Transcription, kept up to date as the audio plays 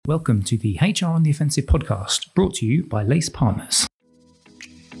Welcome to the HR on the Offensive podcast, brought to you by Lace Partners.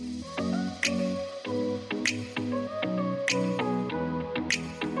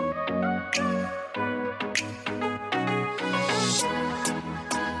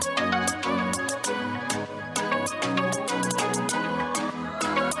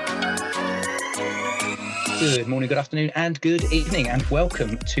 Good morning, good afternoon, and good evening, and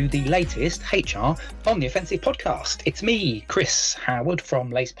welcome to the latest HR on the Offensive podcast. It's me, Chris Howard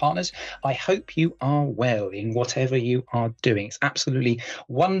from Lace Partners. I hope you are well in whatever you are doing. It's absolutely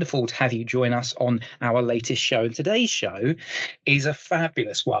wonderful to have you join us on our latest show. And today's show is a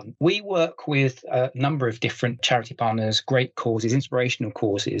fabulous one. We work with a number of different charity partners, great causes, inspirational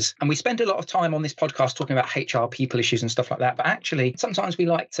causes, and we spend a lot of time on this podcast talking about HR, people issues and stuff like that. But actually, sometimes we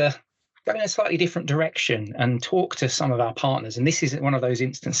like to go in a slightly different direction and talk to some of our partners. And this is one of those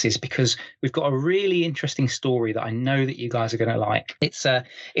instances because we've got a really interesting story that I know that you guys are going to like.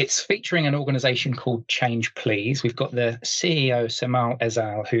 It's featuring an organization called Change Please. We've got the CEO, Semal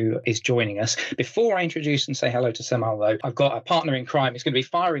Ezal, who is joining us. Before I introduce and say hello to Semal, though, I've got a partner in crime who's going to be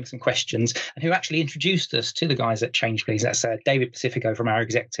firing some questions and who actually introduced us to the guys at Change Please. That's David Pacifico from our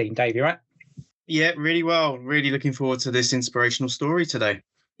exec team. Dave, you all right? Yeah, really well. Really looking forward to this inspirational story today.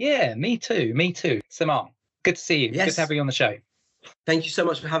 Yeah, me too. Semal, good to see you. Yes. Good to have you on the show. Thank you so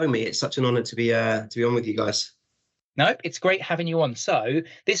much for having me. It's such an honour to be on with you guys. No, it's great having you on. So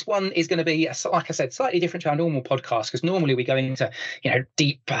this one is going to be, like I said, slightly different to our normal podcast because normally we go into,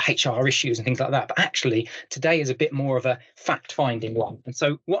 deep HR issues and things like that. But actually, today is a bit more of a fact-finding one. And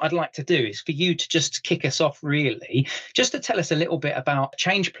so what I'd like to do is for you to just kick us off, really, just to tell us a little bit about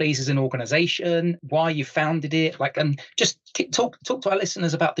Change Please as an organisation, why you founded it, and just talk to our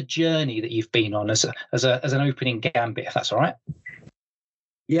listeners about the journey that you've been on as an opening gambit, if that's all right.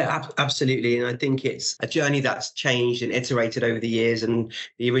 Yeah, absolutely. And I think it's a journey that's changed and iterated over the years. And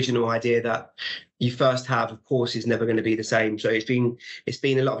the original idea that you first have, of course, is never going to be the same. So it's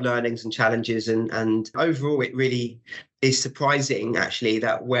been a lot of learnings and challenges. And overall, it really is surprising, actually,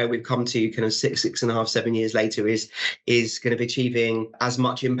 that where we've come to kind of 6.5, 7 years later is going to be achieving as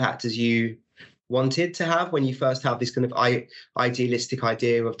much impact as you wanted to have when you first have this kind of idealistic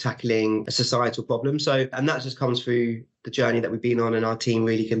idea of tackling a societal problem. And that just comes through the journey that we've been on, and our team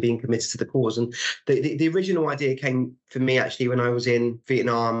really being committed to the cause. And the original idea came for me actually when I was in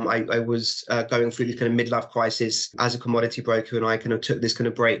Vietnam. I was going through this kind of midlife crisis as a commodity broker, and I kind of took this kind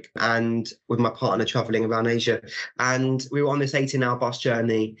of break and with my partner traveling around Asia, and we were on this 18-hour bus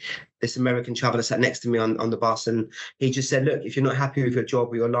journey. This American traveller sat next to me on the bus, and he just said, look, if you're not happy with your job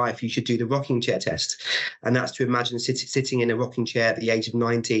or your life, you should do the rocking chair test. And that's to imagine sitting in a rocking chair at the age of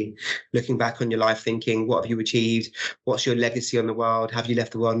 90, looking back on your life, thinking, what have you achieved? What's your legacy on the world? Have you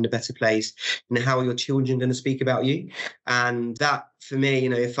left the world in a better place? And how are your children going to speak about you? And that, for me,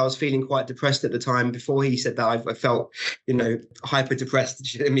 if I was feeling quite depressed at the time, before he said that, I felt, hyper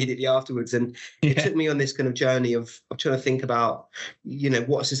depressed immediately afterwards. And it took me on this kind of journey of trying to think about,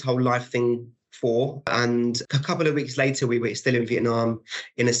 what's this whole life thing for. And a couple of weeks later, we were still in Vietnam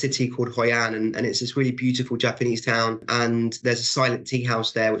in a city called Hoi An, and it's this really beautiful Japanese town. And there's a silent tea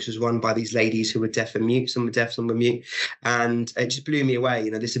house there, which was run by these ladies who were deaf and mute. Some were deaf, some were mute. And it just blew me away,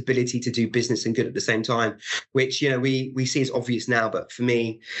 this ability to do business and good at the same time, which, we see as obvious now. But for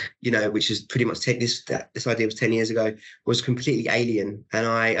me, which is pretty much this idea was 10 years ago, was completely alien. And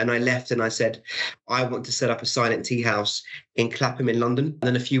I left and I said, I want to set up a silent tea house in Clapham in London. And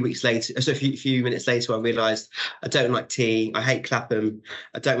then a few minutes later, I realised I don't like tea. I hate Clapham.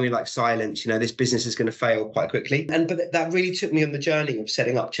 I don't really like silence. This business is going to fail quite quickly. But that really took me on the journey of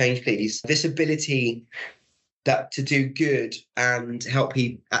setting up Change Please. This ability to do good and help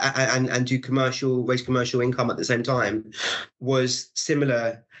people and raise commercial income at the same time was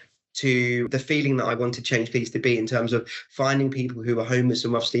similar to the feeling that I wanted Change Please to be, in terms of finding people who are homeless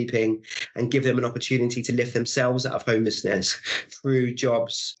and rough sleeping and give them an opportunity to lift themselves out of homelessness through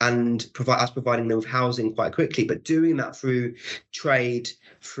jobs and providing them with housing quite quickly, but doing that through trade,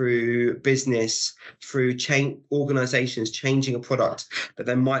 through business, through organizations changing a product that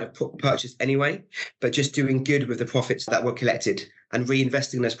they might have purchased anyway, but just doing good with the profits that were collected and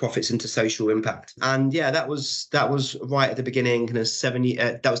reinvesting those profits into social impact. And yeah, that was right at the beginning, kind of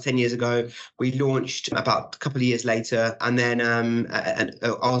that was 10 years ago. We launched about a couple of years later, and then an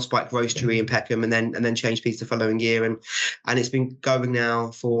Allspike Roastery in Peckham, and then Change Please the following year. And it's been going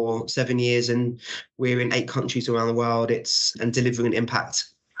now for 7 years, and we're in 8 countries around the world. And delivering an impact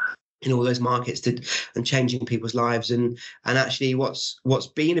in all those markets and changing people's lives. And actually what's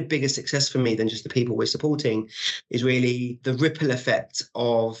been a bigger success for me than just the people we're supporting is really the ripple effect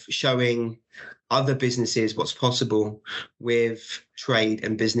of showing other businesses what's possible with trade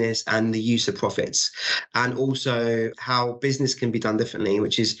and business and the use of profits, and also how business can be done differently,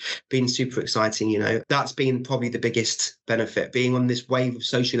 which has been super exciting. That's been probably the biggest benefit, being on this wave of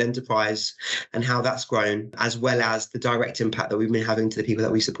social enterprise and how that's grown, as well as the direct impact that we've been having to the people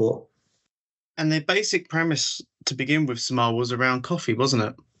that we support. And their basic premise to begin with, Samal, was around coffee, wasn't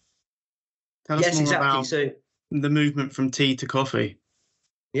it? Tell us more about the movement from tea to coffee.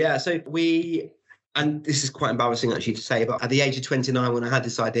 Yeah, so and this is quite embarrassing actually to say, but at the age of 29, when I had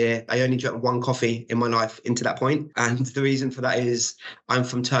this idea, I only drank one coffee in my life into that point. And the reason for that is I'm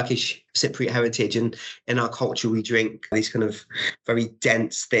from Turkish Cypriot heritage, and in our culture, we drink these kind of very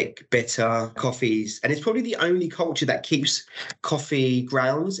dense, thick, bitter coffees. And it's probably the only culture that keeps coffee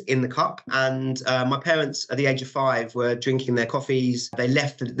grounds in the cup. And my parents, at the age of 5, were drinking their coffees. They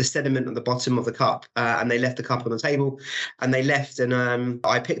left the sediment at the bottom of the cup, and they left the cup on the table, and they left. And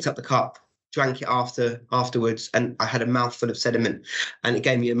I picked up the cup, drank it afterwards, and I had a mouthful of sediment, and it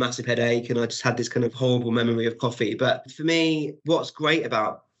gave me a massive headache, and I just had this kind of horrible memory of coffee. But for me, what's great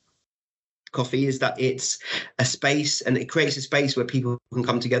about coffee is that it's a space, and it creates a space where people can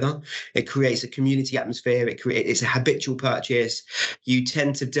come together. It creates a community atmosphere. It's a habitual purchase. You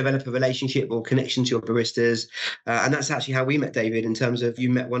tend to develop a relationship or connection to your baristas, and that's actually how we met, David, in terms of you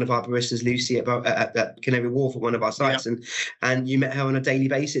met one of our baristas, Lucy, at Canary Wharf at one of our sites. Yeah. and you met her on a daily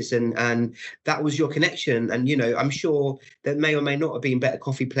basis, and that was your connection. And I'm sure there may or may not have been better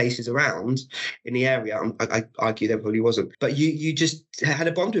coffee places around in the area. I argue there probably wasn't, but you just had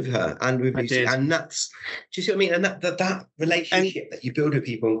a bond with her and with Lucy, and that's, do you see what I mean? And that relationship that you build with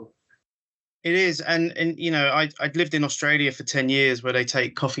people. It is. And I'd lived in Australia for 10 years where they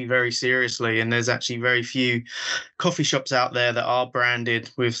take coffee very seriously. And there's actually very few coffee shops out there that are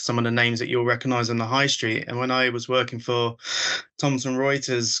branded with some of the names that you'll recognise on the high street. And when I was working for Thomson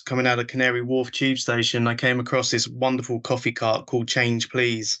Reuters coming out of Canary Wharf tube station, I came across this wonderful coffee cart called Change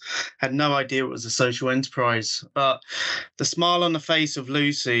Please. Had no idea it was a social enterprise. But the smile on the face of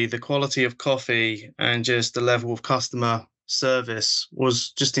Lucy, the quality of coffee, and just the level of customer service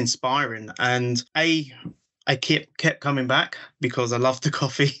was just inspiring. And I kept coming back because I loved the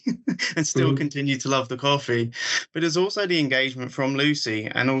coffee and still continue to love the coffee. But there's also the engagement from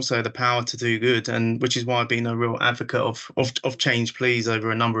Lucy, and also the power to do good, and which is why I've been a real advocate of Change Please over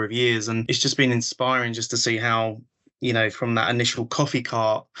a number of years. And it's just been inspiring just to see how, from that initial coffee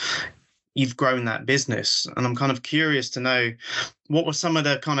cart, you've grown that business. And I'm kind of curious to know, what were some of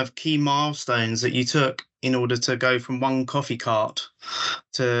the kind of key milestones that you took in order to go from one coffee cart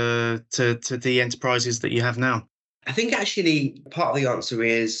to the enterprises that you have now? I think actually part of the answer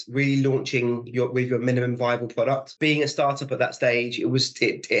is really launching with your minimum viable product. Being a startup at that stage,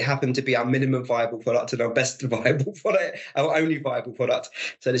 it happened to be our minimum viable product and our best viable product, our only viable product,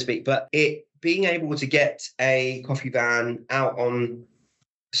 so to speak. But being able to get a coffee van out on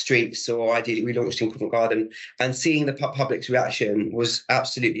streets, or ideally we launched in Covent Garden, and seeing the public's reaction was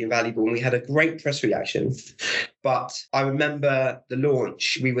absolutely invaluable. And we had a great press reaction. But I remember the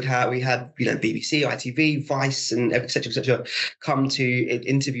launch, we had BBC, ITV, Vice, and et cetera, come to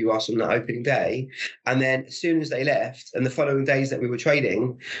interview us on that opening day. And then as soon as they left, and the following days that we were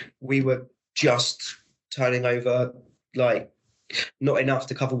trading, we were just turning over not enough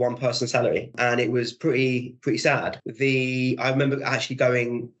to cover one person's salary, and it was pretty sad. I remember actually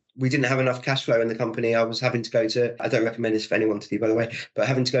we didn't have enough cash flow in the company. I was having to go to, I don't recommend this for anyone to do, by the way, but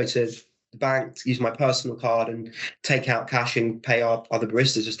having to go to the bank to use my personal card and take out cash and pay our other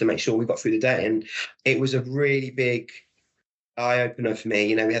baristas just to make sure we got through the day. And it was a really big eye-opener for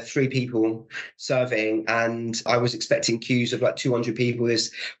me. We had 3 people serving, and I was expecting queues of 200 people.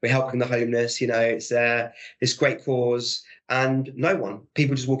 We're helping the homeless, it's this great cause, and no one,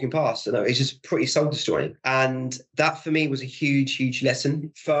 people just walking past. It's just pretty soul destroying. And that for me was a huge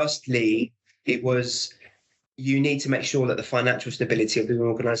lesson. Firstly, it was, you need to make sure that the financial stability of the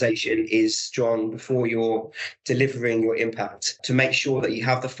organization is strong before you're delivering your impact, to make sure that you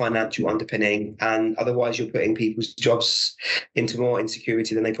have the financial underpinning, and otherwise you're putting people's jobs into more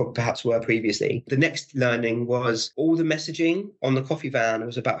insecurity than they perhaps were previously. The next learning was all the messaging on the coffee van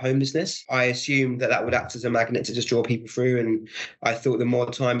was about homelessness. I assumed that would act as a magnet to just draw people through, and I thought the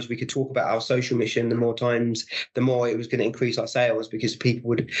more times we could talk about our social mission, the more it was going to increase our sales, because people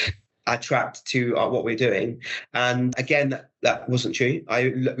would attract to what we're doing. And again, that wasn't true.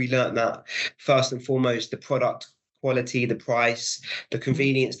 We learned that first and foremost, the product quality, the price, the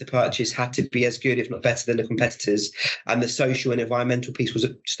convenience to purchase had to be as good, if not better, than the competitors. And the social and environmental piece was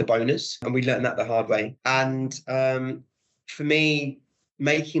just a bonus. And we learned that the hard way. And for me,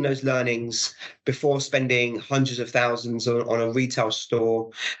 making those learnings before spending hundreds of thousands on a retail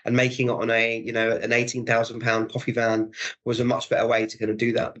store and making it on a, an £18,000 coffee van was a much better way to kind of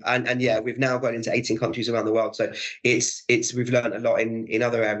do that. And yeah, we've now got into 18 countries around the world. So we've learned a lot in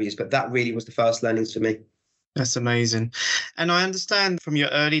other areas, but that really was the first learnings for me. That's amazing. And I understand from your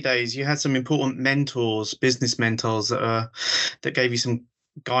early days, you had some important mentors, business mentors that gave you some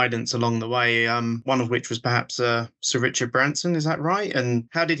guidance along the way. One of which was perhaps Sir Richard Branson. Is that right? And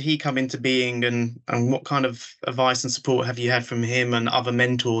how did he come into being, and what kind of advice and support have you had from him and other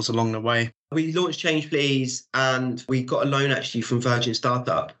mentors along the way? We launched Change Please, and we got a loan actually from Virgin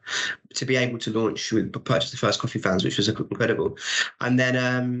Startup to be able to launch. We purchased the first coffee fans, which was incredible. And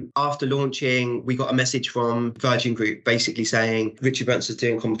then after launching, we got a message from Virgin Group basically saying Richard Branson's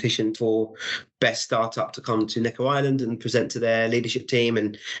doing a competition for best startup to come to Necker Island and present to their leadership team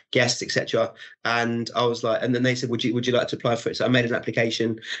and guests, etc. And I was like, and then they said, would you like to apply for it? So I made an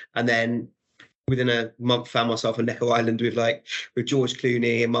application, and then within a month found myself on Necker Island with George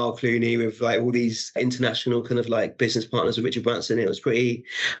Clooney and Mark Clooney, with like all these international kind of like business partners of Richard Branson. It was pretty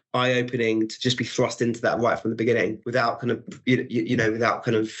eye-opening to just be thrust into that right from the beginning without kind of without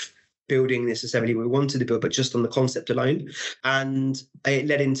kind of building necessarily we wanted to build, but just on the concept alone. And it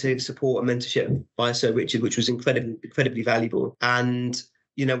led into support and mentorship by Sir Richard, which was incredibly valuable. And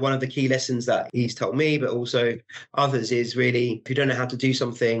one of the key lessons that he's told me, but also others, is really, if you don't know how to do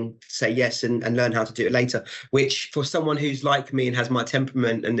something, say yes and learn how to do it later, which for someone who's like me and has my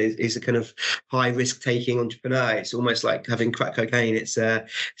temperament and is a kind of high risk taking entrepreneur, it's almost like having crack cocaine. It's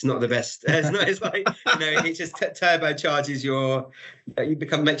not the best. It's like, it just turbocharges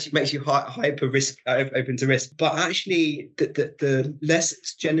makes you hyper risk, open to risk. But actually the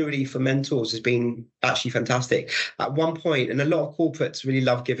lessons generally for mentors has been actually fantastic. At one point, and a lot of corporates really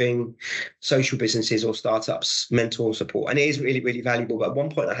love giving social businesses or startups mentor support, and it is really, really valuable. But at one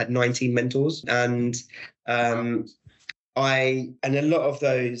point I had 19 mentors, and a lot of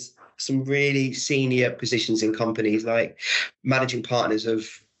those, some really senior positions in companies, like managing partners of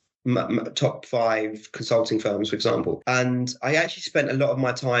top 5 consulting firms, for example. And I actually spent a lot of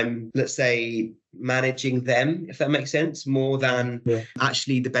my time, let's say, managing them, if that makes sense, more than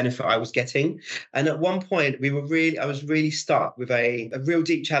actually the benefit I was getting. And at one point I was really stuck with a real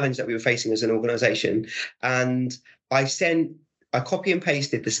deep challenge that we were facing as an organization. And I copy and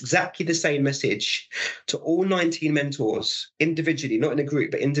pasted exactly the same message to all 19 mentors individually, not in a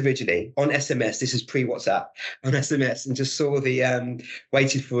group, but individually on SMS. This is pre-WhatsApp, on SMS, and just saw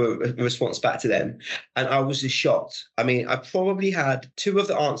waited for a response back to them. And I was just shocked. I mean, I probably had 2 of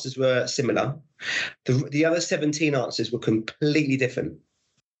the answers were similar. The other 17 answers were completely different.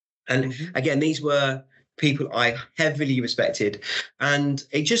 And again, these were people I heavily respected. And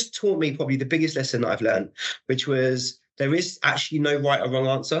it just taught me probably the biggest lesson that I've learned, which was, there is actually no right or wrong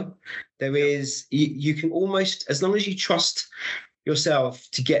answer. There is, you can almost, as long as you trust yourself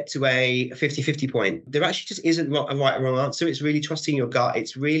to get to a 50-50 point, there actually just isn't a right or wrong answer. It's really trusting your gut.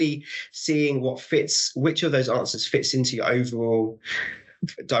 It's really seeing which of those answers fits into your overall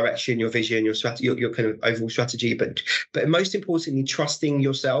direction, your vision, your strategy, your kind of overall strategy, but most importantly, trusting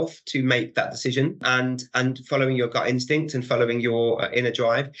yourself to make that decision and following your gut instinct and following your inner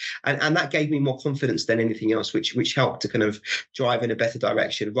drive, and that gave me more confidence than anything else, which helped to kind of drive in a better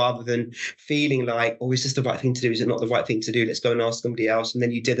direction, rather than feeling like, oh, is this the right thing to do? Is it not the right thing to do? Let's go and ask somebody else, and then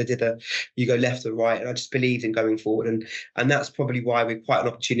you you go left or right. And I just believed in going forward, and that's probably why we're quite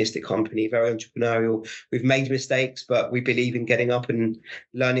an opportunistic company, very entrepreneurial. We've made mistakes, but we believe in getting up and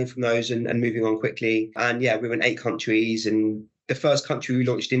learning from those and moving on quickly. And yeah, we're in 8 countries, and the first country we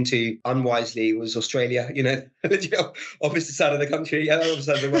launched into unwisely was Australia, opposite side of the country, opposite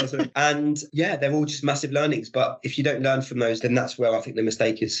side of the world. Sorry. And yeah, they're all just massive learnings. But if you don't learn from those, then that's where I think the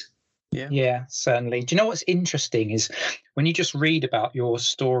mistake is. Yeah, certainly. Do you know what's interesting is when you just read about your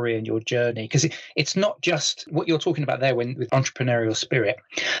story and your journey, because it's not just what you're talking about there with entrepreneurial spirit.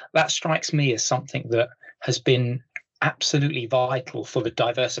 That strikes me as something that has been absolutely vital for the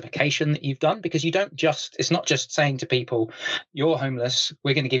diversification that you've done, because it's not just saying to people, you're homeless,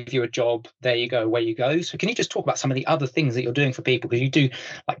 we're going to give you a job, there you go, away you go. So can you just talk about some of the other things that you're doing for people? Because you do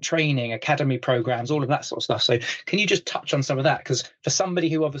like training, academy programs, all of that sort of stuff. So can you just touch on some of that? Because for somebody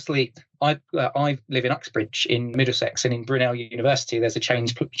who obviously, I live in Uxbridge in Middlesex, and in Brunel University there's a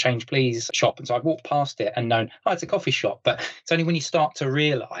Change Please shop, and so I've walked past it and known, it's a coffee shop. But it's only when you start to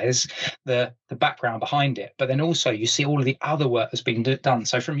realise the background behind it, but then also you see all of the other work that's been done.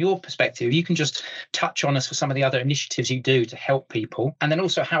 So from your perspective, you can just touch on us for some of the other initiatives you do to help people, and then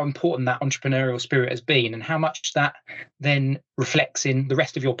also how important that entrepreneurial spirit has been, and how much that then reflects in the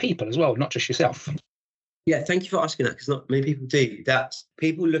rest of your people as well, not just yourself. Yeah, thank you for asking that, because not many people do. That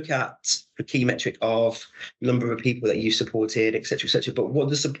people look at the key metric of number of people that you supported, etc., etc. But what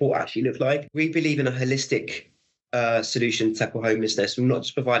does support actually look like? We believe in a holistic solution to tackle homelessness. We're not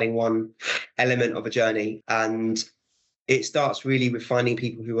just providing one element of a journey, and it starts really with finding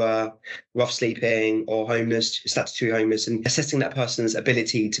people who are rough sleeping or homeless, statutory homeless, and assessing that person's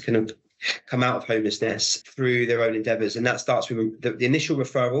ability to kind of come out of homelessness through their own endeavours. And that starts with the initial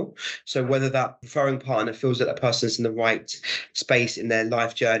referral. So whether that referring partner feels that that person's in the right space in their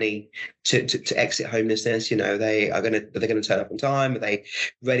life journey to exit homelessness, are they going to turn up on time? Are they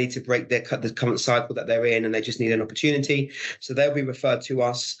ready to break the current cycle that they're in, and they just need an opportunity? So they'll be referred to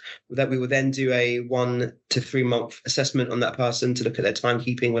us. That we will then do a 1 to 3 month assessment on that person to look at their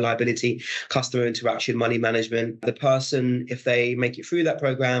timekeeping, reliability, customer interaction, money management. The person, if they make it through that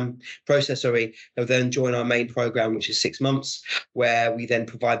process, they'll then join our main program, which is 6 months, where we then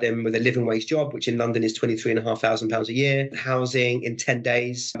provide them with a living wage job, which in London is £23,500 a year, housing in 10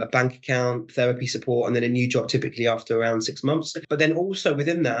 days, a bank account, therapy support, and then a new job typically after around 6 months. But then also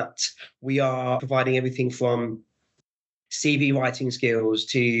within that, we are providing everything from CV writing skills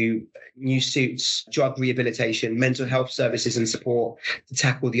to new suits, drug rehabilitation, mental health services and support to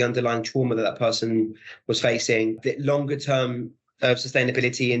tackle the underlying trauma that person was facing, the longer term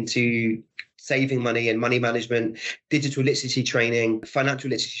sustainability into saving money and money management, digital literacy training, financial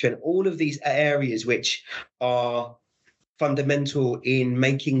literacy training, all of these areas which are fundamental in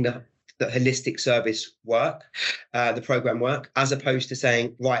making the holistic service work, the program work, as opposed to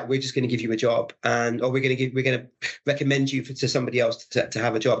saying, right, we're just going to give you a job, or we're going to recommend you to somebody else to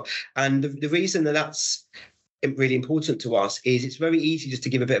have a job. And the reason that's really important to us is it's very easy just to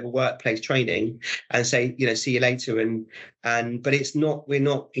give a bit of a workplace training and say, see you later, but it's not. We're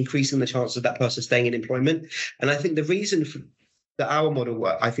not increasing the chances of that person staying in employment. And I think the reason that our model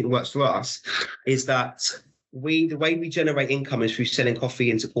works for us is that the way we generate income is through selling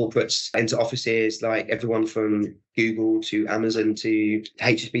coffee into corporates, into offices, like everyone from Google to Amazon to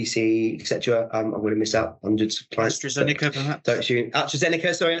HSBC, etc. I'm going to miss out hundreds of clients. AstraZeneca, perhaps.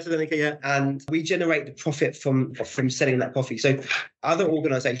 AstraZeneca, yeah. And we generate the profit from selling that coffee. So other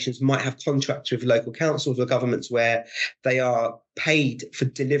organisations might have contracts with local councils or governments where they are paid for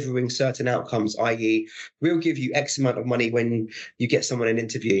delivering certain outcomes, i.e. we'll give you X amount of money when you get someone an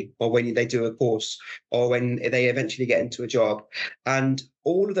interview, or when they do a course, or when they eventually get into a job. And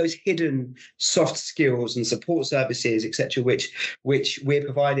all of those hidden soft skills and support services, etc., which we're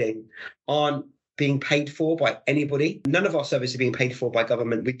providing, aren't being paid for by anybody. None of our services are being paid for by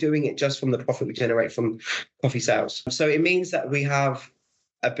government. We're doing it just from the profit we generate from coffee sales. So it means that we have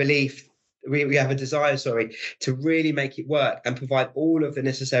a belief, we have a desire, to really make it work and provide all of the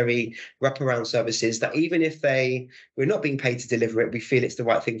necessary wraparound services that even if we're not being paid to deliver it, we feel it's the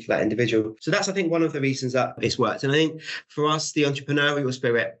right thing for that individual. So that's, I think, one of the reasons that it's worked. And I think for us, the entrepreneurial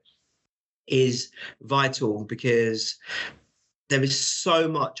spirit is vital, because there is so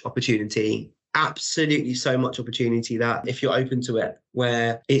much opportunity, absolutely so much opportunity, that if you're open to it,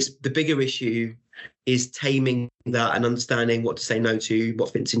 where it's the bigger issue is taming that and understanding what to say no to,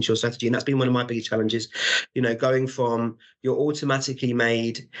 what fits into your strategy. And that's been one of my biggest challenges, going from you're automatically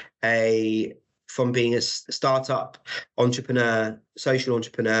made from being a startup entrepreneur, social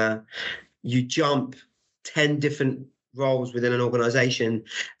entrepreneur, you jump 10 different roles within an organization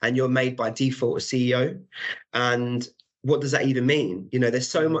and you're made by default a CEO. And what does that even mean? There's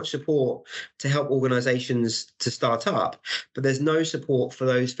so much support to help organizations to start up, but there's no support for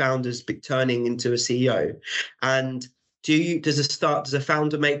those founders turning into a CEO. And does a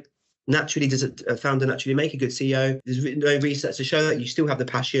founder naturally make a good CEO? There's no research to show that. You still have the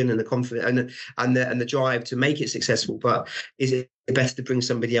passion and the confidence and the drive to make it successful, but is it best to bring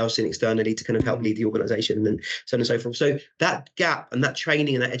somebody else in externally to kind of help lead the organization, and so on and so forth? So that gap and that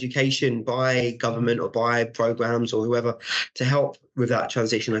training and that education by government or by programs or whoever to help with that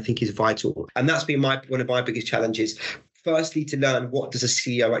transition, I think, is vital. And that's been one of my biggest challenges. Firstly, to learn what does a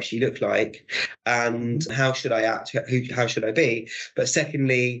CEO actually look like and how should I act, how should I be? But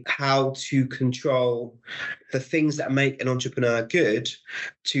secondly, how to control the things that make an entrepreneur good,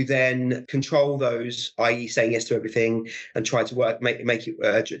 to then control those, i.e. saying yes to everything and try to work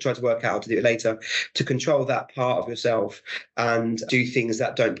out how to do it later, to control that part of yourself and do things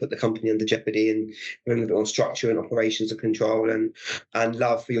that don't put the company under jeopardy, and bring a bit on structure and operations and control and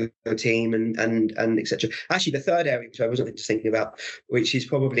love for your team and etc. Actually, the third area, which I wasn't just thinking about, which is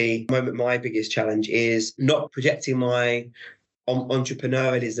probably my biggest challenge, is not projecting my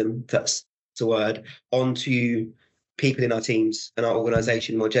entrepreneurialism, that's the word, onto people in our teams and our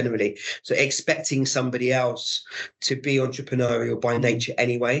organization more generally. So expecting somebody else to be entrepreneurial by nature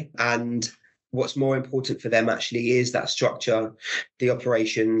anyway, and what's more important for them actually is that structure, the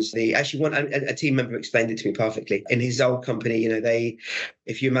operations. A team member explained it to me perfectly. In his old company,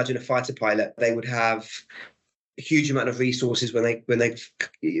 if you imagine a fighter pilot, they would have a huge amount of resources when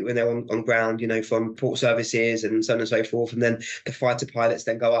they're on ground, from port services and so on and so forth. And then the fighter pilots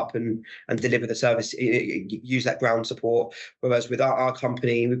then go up and deliver the service, use that ground support. Whereas with our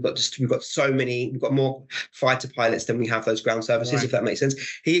company, we've got more fighter pilots than we have those ground services, right. If that makes sense.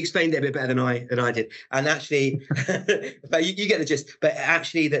 He explained it a bit better than I did. And actually, but you get the gist. But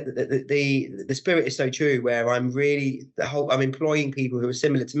actually, the spirit is so true. Where I'm employing people who are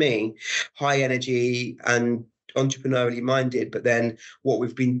similar to me, high energy and entrepreneurially minded, but then what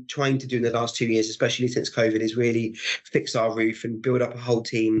we've been trying to do in the last 2 years, especially since COVID, is really fix our roof and build up a whole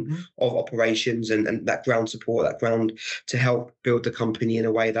team of operations and that ground support, that ground to help build the company in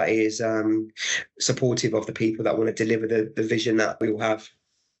a way that is supportive of the people that want to deliver the vision that we all have.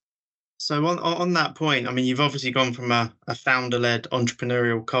 So on that point, I mean, you've obviously gone from a founder-led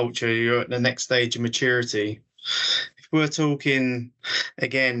entrepreneurial culture. You're at the next stage of maturity. We're talking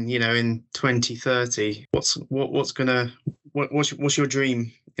again, in 2030. What's your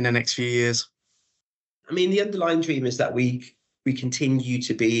dream in the next few years? I mean, the underlying dream is that we continue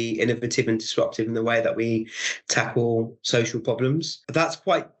to be innovative and disruptive in the way that we tackle social problems. That's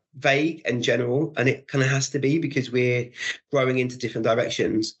quite vague and general, and it kind of has to be because we're growing into different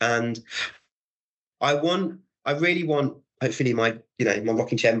directions. And I really want. Hopefully my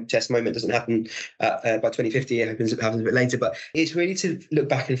rocking chair chest moment doesn't happen by 2050. It happens a bit later, but it's really to look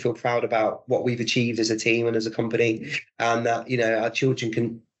back and feel proud about what we've achieved as a team and as a company, and that our children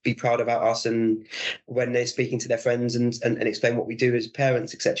can be proud about us, and when they're speaking to their friends and explain what we do as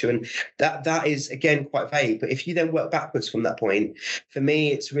parents, etc. And that is again quite vague. But if you then work backwards from that point, for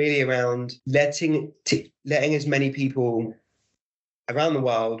me, it's really around letting as many people around the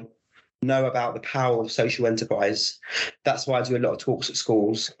world know about the power of social enterprise. That's why I do a lot of talks at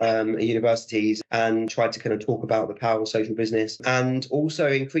schools, at universities, and try to kind of talk about the power of social business, and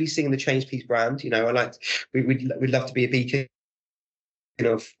also increasing the Change Piece brand. We'd love to be a beacon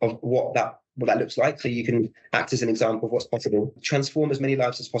of what that looks like, so you can act as an example of what's possible, transform as many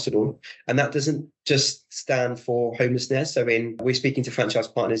lives as possible. And that doesn't just stand for homelessness. So we're speaking to franchise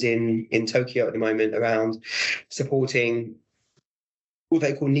partners in Tokyo at the moment around supporting what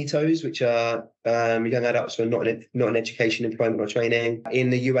they call NEETOs, which are young adults who are not in education, employment or training. In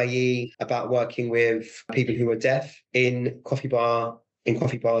the UAE, about working with people who are deaf in coffee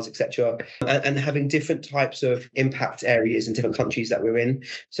bars, etc., and having different types of impact areas in different countries that we're in.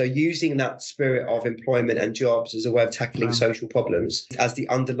 So using that spirit of employment and jobs as a way of tackling social problems as the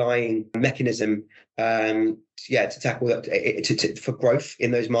underlying mechanism to tackle that, for growth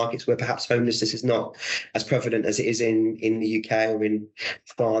in those markets where perhaps homelessness is not as prevalent as it is in the UK or in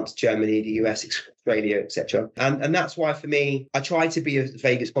France, Germany, the US, Australia, etc. And that's why for me, I try to be as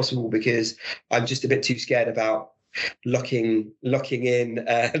vague as possible, because I'm just a bit too scared about locking in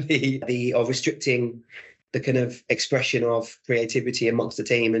or restricting the kind of expression of creativity amongst the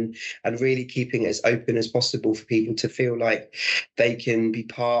team, and really keeping it as open as possible for people to feel like they can be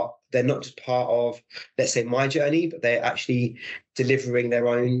part. They're not just part of, let's say, my journey, but they're actually delivering their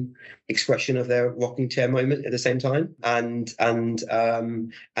own expression of their rocking chair moment at the same time. And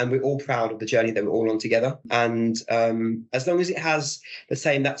we're all proud of the journey that we're all on together. And as long as it has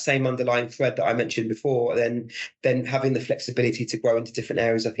that same underlying thread that I mentioned before, then having the flexibility to grow into different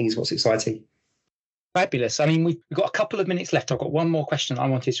areas, I think, is what's exciting. Fabulous. I mean, we've got a couple of minutes left. I've got one more question I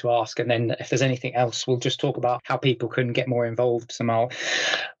wanted to ask, and then if there's anything else, we'll just talk about how people can get more involved. Samal,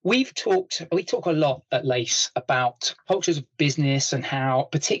 we talk a lot at Lace about cultures of business, and how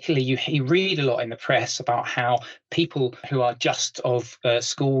particularly you read a lot in the press about how people who are just of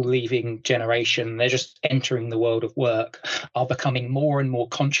school leaving generation, they're just entering the world of work, are becoming more and more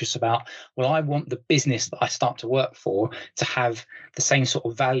conscious about, well, I want the business that I start to work for to have the same sort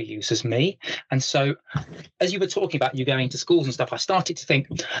of values as me. And so as you were talking about you going to schools and stuff, I started to think,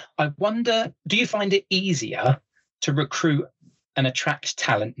 I wonder, do you find it easier to recruit and attract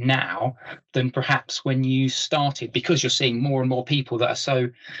talent now than perhaps when you started, because you're seeing more and more people that are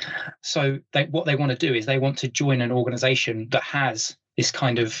what they want to do is they want to join an organization that has this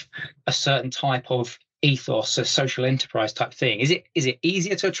kind of a certain type of ethos, a social enterprise type thing. Is it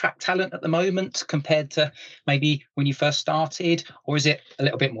easier to attract talent at the moment compared to maybe when you first started, or is it a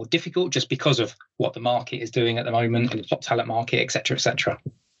little bit more difficult just because of what the market is doing at the moment, and the top talent market, etc., etc.?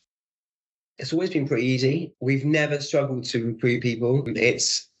 It's always been pretty easy. We've never struggled to recruit people.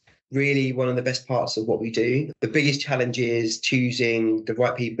 It's really one of the best parts of what we do. The biggest challenge is choosing the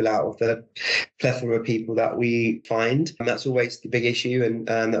right people out of the plethora of people that we find. And that's always the big issue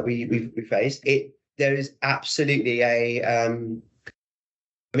and that we face. There is absolutely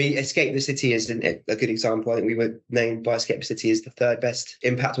Escape the City is a good example. I think we were named by Escape the City as the third best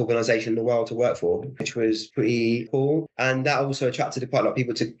impact organisation in the world to work for, which was pretty cool. And that also attracted quite a lot of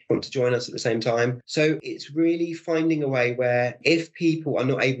people to want to join us at the same time. So it's really finding a way where if people are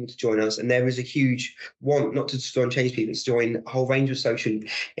not able to join us, and there is a huge want not to join Change People, to join a whole range of social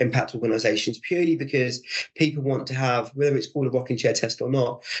impact organisations, purely because people want to have, whether it's called a rocking chair test or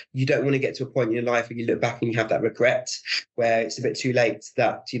not, you don't want to get to a point in your life where you look back and you have that regret, where it's a bit too late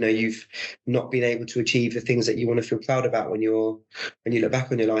that you've not been able to achieve the things that you want to feel proud about when you look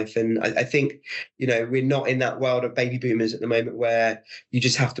back on your life. And I think we're not in that world of baby boomers at the moment where you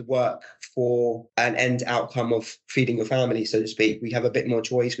just have to work for an end outcome of feeding your family, so to speak. We have a bit more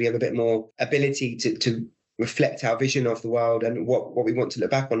choice. We have a bit more ability to reflect our vision of the world and what we want to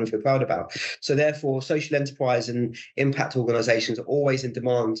look back on and feel proud about. So therefore, social enterprise and impact organisations are always in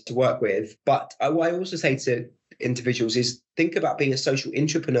demand to work with. But what I also say to individuals is think about being a social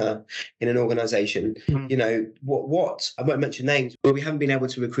entrepreneur in an organization. What I won't mention names, but we haven't been able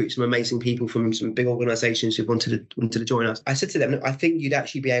to recruit some amazing people from some big organizations who wanted to join us. I said to them, I think you'd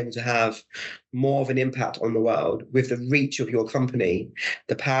actually be able to have more of an impact on the world with the reach of your company,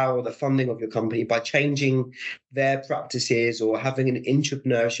 the power or the funding of your company, by changing their practices or having an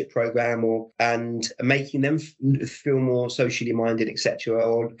entrepreneurship program and making them feel more socially minded, etc.,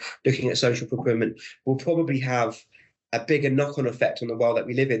 or looking at social procurement. Will probably have a bigger knock-on effect on the world that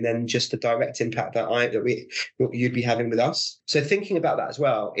we live in than just the direct impact that you'd be having with us. So thinking about that as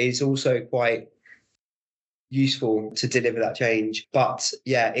well is also quite useful to deliver that change. But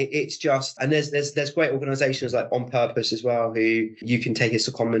yeah, it's just, and there's great organizations like On Purpose as well, who you can take as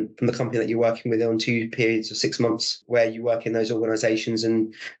a comment from the company that you're working with on 2 periods of 6 months where you work in those organizations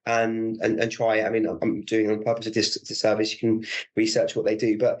and try it. I mean, I'm doing On Purpose a disservice. You can research what they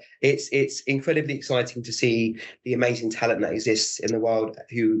do, but it's incredibly exciting to see the amazing talent that exists in the world,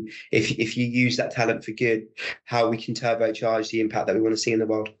 who, if you use that talent for good, how we can turbocharge the impact that we want to see in the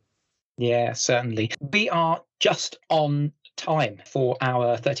world. Yeah, certainly. We are just on time for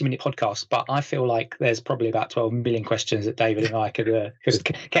our 30-minute podcast, but I feel like there's probably about 12 million questions that David and I could have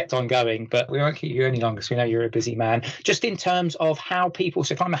kept on going, but we won't keep you any longer because we know you're a busy man. Just in terms of how people,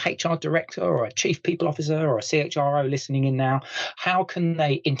 so if I'm a HR director or a chief people officer or a CHRO listening in now, how can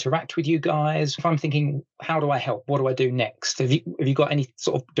they interact with you guys? If I'm thinking, how do I help? What do I do next? Have you got any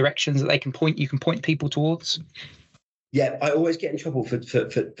sort of directions that you can point people towards? Yeah, I always get in trouble for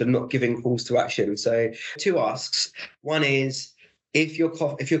not giving calls to action. So 2 asks. One is, if your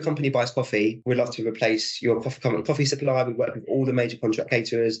company buys coffee, we'd love to replace your coffee supply. We work with all the major contract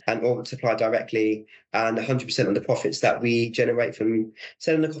caterers and all supply directly, and 100% of the profits that we generate from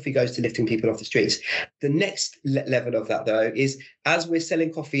selling the coffee goes to lifting people off the streets. The next level of that, though, is as we're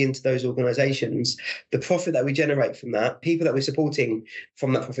selling coffee into those organizations, the profit that we generate from that, people that we're supporting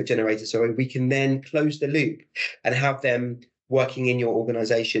from that profit generator, we can then close the loop and have them working in your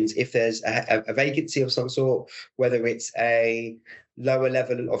organizations if there's a vacancy of some sort, whether it's a lower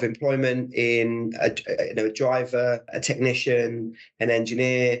level of employment in a driver, a technician, an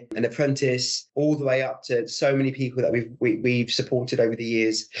engineer, an apprentice, all the way up to so many people that we've supported over the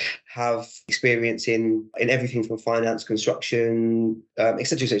years have experience in everything from finance, construction, et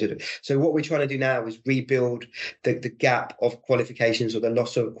cetera, et cetera. So what we're trying to do now is rebuild the gap of qualifications, or the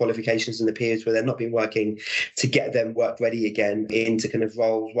loss of qualifications in the periods where they've not been working, to get them work ready again into kind of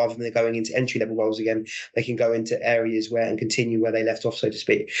roles, rather than going into entry level roles again. They can go into areas and continue where they left off, so to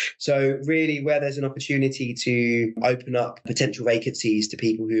speak. So really, where there's an opportunity to open up potential vacancies to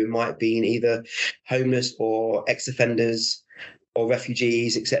people who might be either homeless or ex-offenders or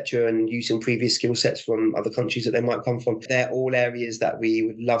refugees, etc., and using previous skill sets from other countries that they might come from, they're all areas that we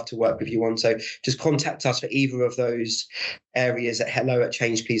would love to work with you on. So just contact us for either of those areas at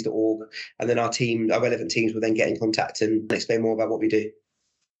hello@changeplease.org, and then our relevant teams will then get in contact and explain more about what we do.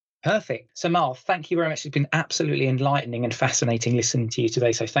 Perfect. So Mal, thank you very much. It's been absolutely enlightening and fascinating listening to you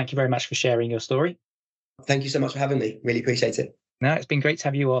today. So thank you very much for sharing your story. Thank you so much for having me. Really appreciate it. No, it's been great to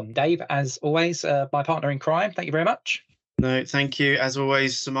have you on. Dave, as always, my partner in crime, thank you very much. No, thank you. As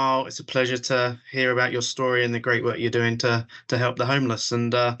always, Samal, it's a pleasure to hear about your story and the great work you're doing to help the homeless.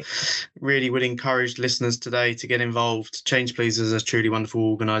 And really would encourage listeners today to get involved. Change Please is a truly wonderful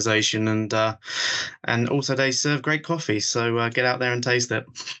organisation, and also they serve great coffee. So get out there and taste it.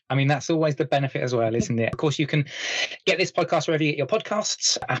 I mean, that's always the benefit as well, isn't it? Of course, you can get this podcast wherever you get your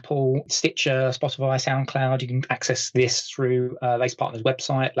podcasts, Apple, Stitcher, Spotify, SoundCloud. You can access this through Lace Partners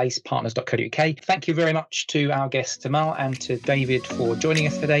website, lacepartners.co.uk. Thank you very much to our guest, Tamal, and to David for joining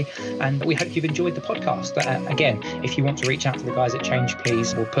us today. And we hope you've enjoyed the podcast. Again, if you want to reach out to the guys at Change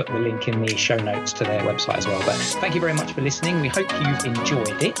Please, we'll put the link in the show notes to their website as well. But thank you very much for listening. We hope you've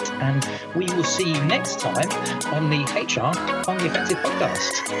enjoyed it, and we will see you next time on the HR on the Offensive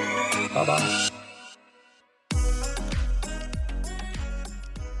podcast. Bye-bye.